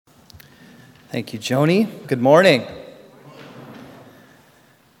Thank you, Joni. Good morning.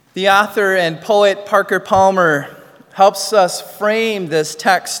 The author and poet Parker Palmer helps us frame this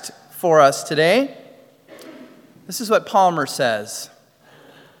text for us today. This is what Palmer says.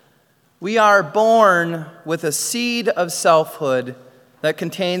 We are born with a seed of selfhood that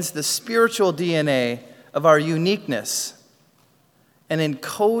contains the spiritual DNA of our uniqueness, an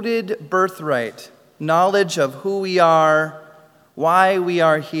encoded birthright, knowledge of who we are, why we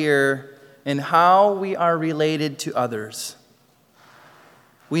are here, and how we are related to others.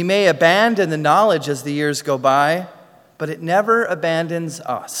 We may abandon the knowledge as the years go by, but it never abandons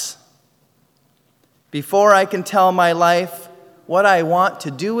us. Before I can tell my life what I want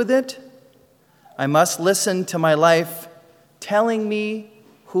to do with it, I must listen to my life telling me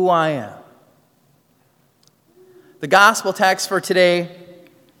who I am. The gospel text for today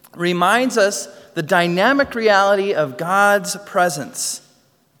reminds us the dynamic reality of God's presence.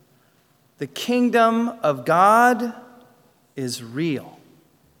 The kingdom of God is real.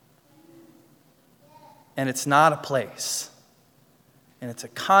 And it's not a place. And it's a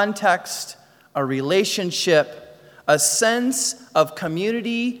context, a relationship, a sense of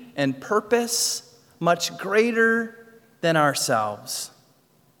community and purpose much greater than ourselves.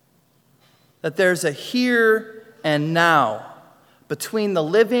 That there's a here and now between the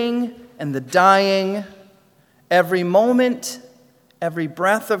living and the dying, every moment, every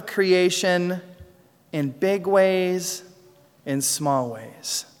breath of creation, in big ways, in small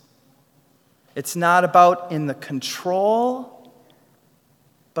ways. It's not about in the control,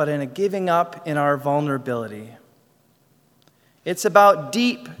 but in a giving up in our vulnerability. It's about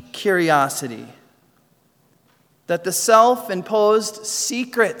deep curiosity, that the self-imposed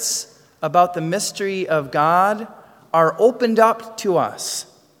secrets about the mystery of God are opened up to us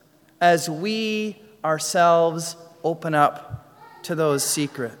as we ourselves open up to those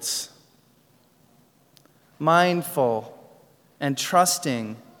secrets. Mindful and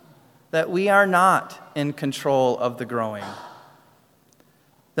trusting that we are not in control of the growing,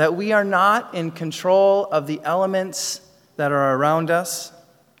 that we are not in control of the elements that are around us,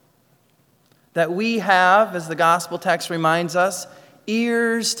 that we have, as the gospel text reminds us,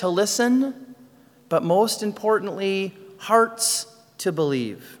 ears to listen, but most importantly, hearts to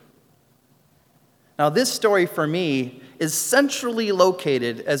believe. Now, this story for me is centrally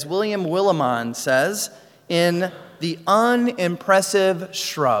located, as William Willimon says, in the unimpressive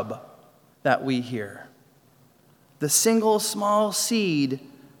shrub that we hear. The single small seed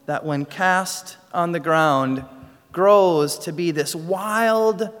that, when cast on the ground, grows to be this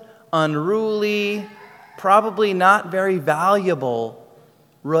wild, unruly, probably not very valuable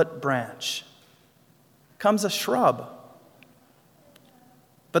root branch. Comes a shrub.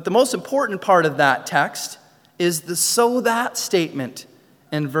 But the most important part of that text is the "so that" statement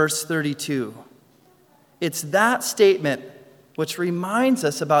in verse 32. It's that statement which reminds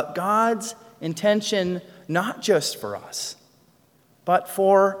us about God's intention not just for us, but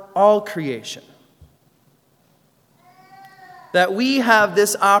for all creation. That we have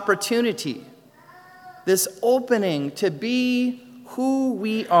this opportunity, this opening to be who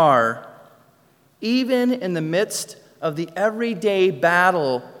we are, even in the midst of the everyday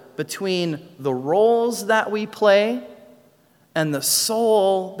battle between the roles that we play and the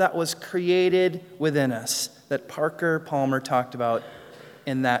soul that was created within us that Parker Palmer talked about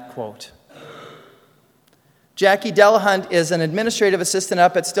in that quote. Jackie Delahunt is an administrative assistant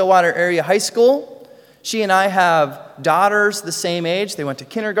up at Stillwater Area High School. She and I have daughters the same age. They went to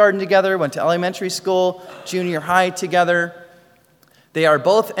kindergarten together, went to elementary school, junior high together. They are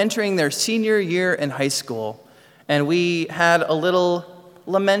both entering their senior year in high school, and we had a little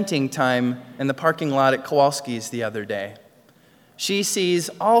lamenting time in the parking lot at Kowalski's the other day. She sees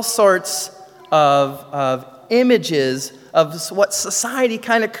all sorts of images of what society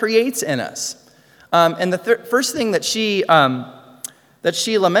kind of creates in us. And the first thing that she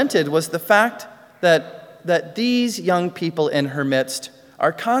lamented was the fact that these young people in her midst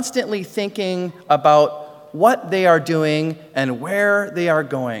are constantly thinking about what they are doing and where they are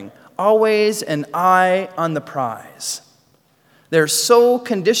going, always an eye on the prize. They're so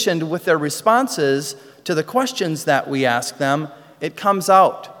conditioned with their responses to the questions that we ask them, it comes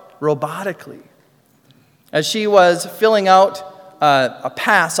out robotically. As she was filling out a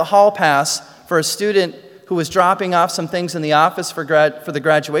hall pass for a student who was dropping off some things in the office for the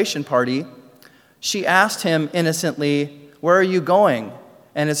graduation party, she asked him innocently, "Where are you going?"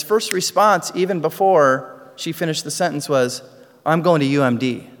 And his first response, even before she finished the sentence, was, "I'm going to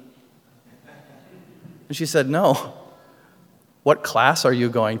UMD." And she said, "No. What class are you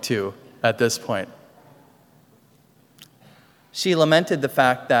going to at this point?" She lamented the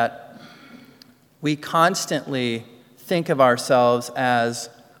fact that We constantly think of ourselves as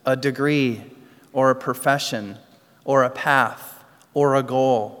a degree or a profession or a path or a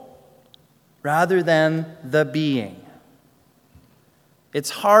goal, rather than the being. It's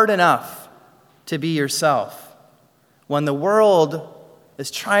hard enough to be yourself when the world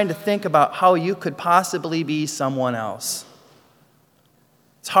is trying to think about how you could possibly be someone else.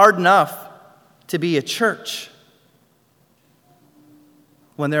 It's hard enough to be a church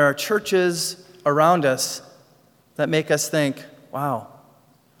when there are churches around us that make us think, wow,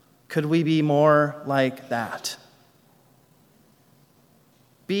 could we be more like that?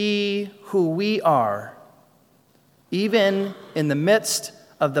 Be who we are, even in the midst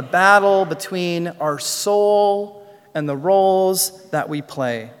of the battle between our soul and the roles that we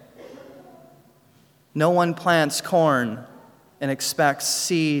play. No one plants corn and expects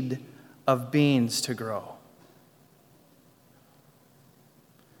seed of beans to grow.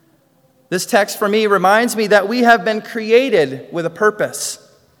 This text for me reminds me that we have been created with a purpose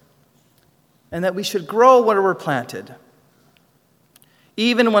and that we should grow where we're planted.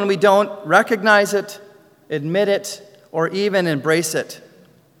 Even when we don't recognize it, admit it, or even embrace it.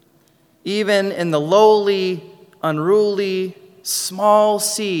 Even in the lowly, unruly, small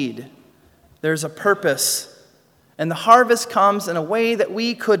seed, there's a purpose. And the harvest comes in a way that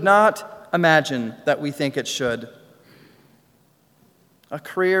we could not imagine that we think it should. A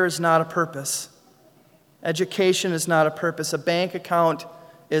career is not a purpose. Education is not a purpose. A bank account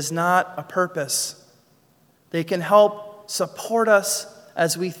is not a purpose. They can help support us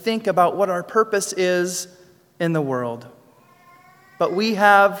as we think about what our purpose is in the world. But we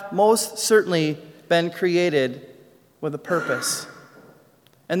have most certainly been created with a purpose.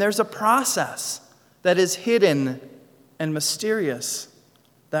 And there's a process that is hidden and mysterious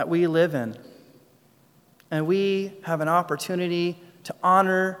that we live in. And we have an opportunity to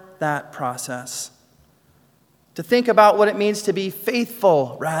honor that process. To think about what it means to be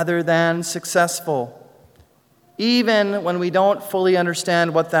faithful rather than successful, even when we don't fully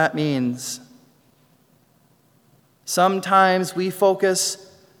understand what that means. Sometimes we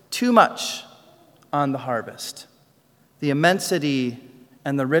focus too much on the harvest, the immensity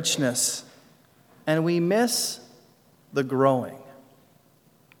and the richness, and we miss the growing.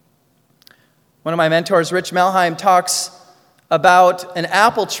 One of my mentors, Rich Melheim, talks about an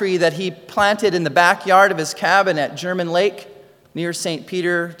apple tree that he planted in the backyard of his cabin at German Lake near St.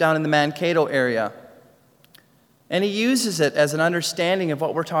 Peter down in the Mankato area. And he uses it as an understanding of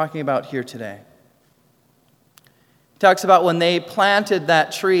what we're talking about here today. He talks about when they planted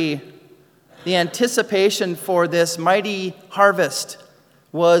that tree, the anticipation for this mighty harvest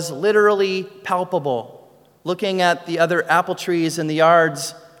was literally palpable, looking at the other apple trees in the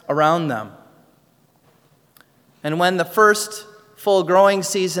yards around them. And when the first full growing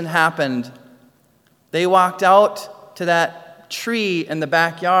season happened, they walked out to that tree in the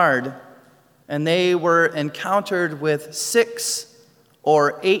backyard, and they were encountered with 6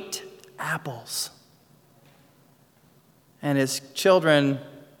 or 8 apples. And his children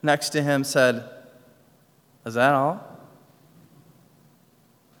next to him said, "Is that all?"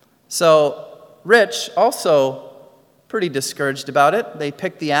 So Rich also pretty discouraged about it. They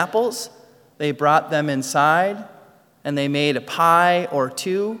picked the apples, they brought them inside, and they made a pie or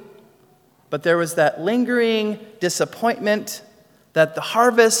 2. But there was that lingering disappointment that the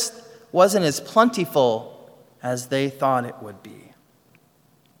harvest wasn't as plentiful as they thought it would be.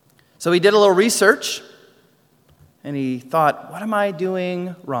 So he did a little research, and he thought, what am I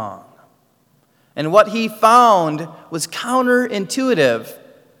doing wrong? And what he found was counterintuitive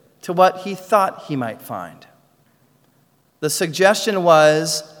to what he thought he might find. The suggestion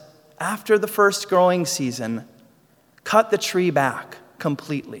was, after the first growing season, cut the tree back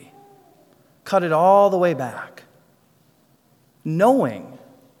completely. Cut it all the way back. Knowing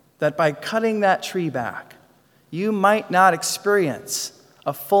that by cutting that tree back, you might not experience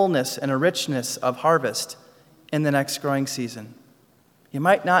a fullness and a richness of harvest in the next growing season. You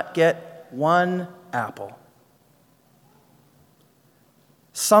might not get 1 apple.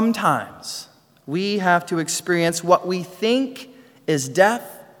 Sometimes we have to experience what we think is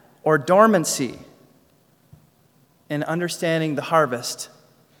death or dormancy in understanding the harvest.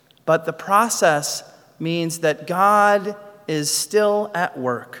 But the process means that God is still at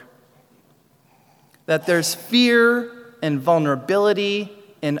work. That there's fear and vulnerability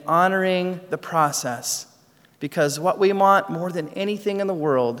in honoring the process. Because what we want more than anything in the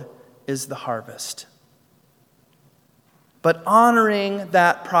world is the harvest. But honoring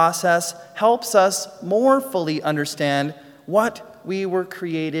that process helps us more fully understand what we were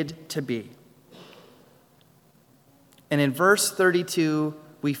created to be. And in verse 32,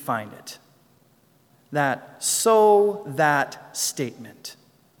 we find it. that sow that statement,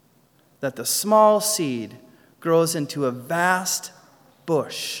 that the small seed grows into a vast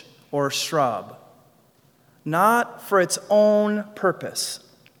bush or shrub, not for its own purpose,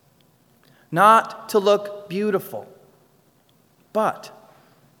 not to look beautiful, but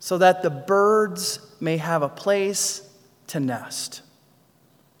so that the birds may have a place to nest,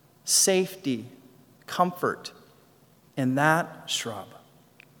 safety, comfort in that shrub.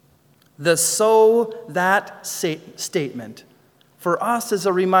 The sow that statement for us is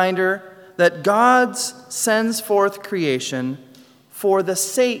a reminder that God sends forth creation for the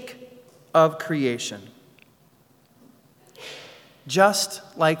sake of creation. Just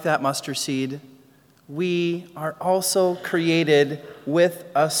like that mustard seed, we are also created with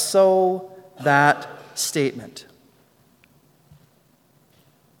a sow that statement.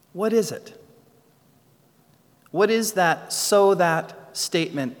 What is it? What is that sow that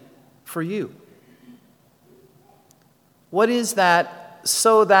statement for you? What is that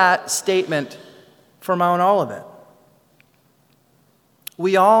sow that statement for Mount Olivet?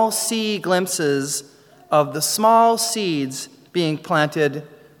 We all see glimpses of the small seeds being planted,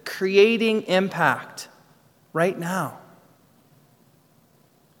 creating impact right now.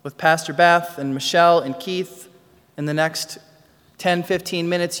 With Pastor Beth and Michelle and Keith in the next 10, 15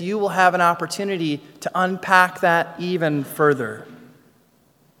 minutes, you will have an opportunity to unpack that even further.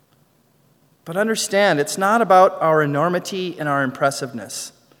 But understand, it's not about our enormity and our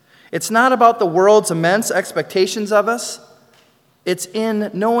impressiveness. It's not about the world's immense expectations of us. It's in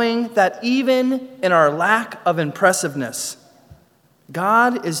knowing that even in our lack of impressiveness,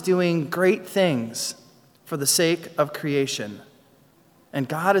 God is doing great things for the sake of creation, and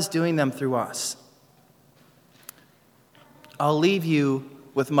God is doing them through us. I'll leave you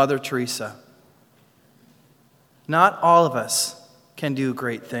with Mother Teresa. Not all of us can do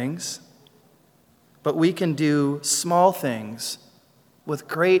great things, but we can do small things with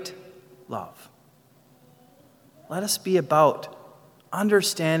great love. Let us be about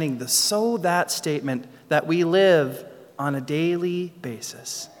understanding the sow that statement that we live on a daily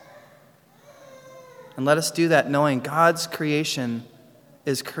basis. And let us do that knowing God's creation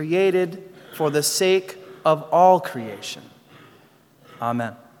is created for the sake of all creation.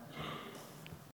 Amen.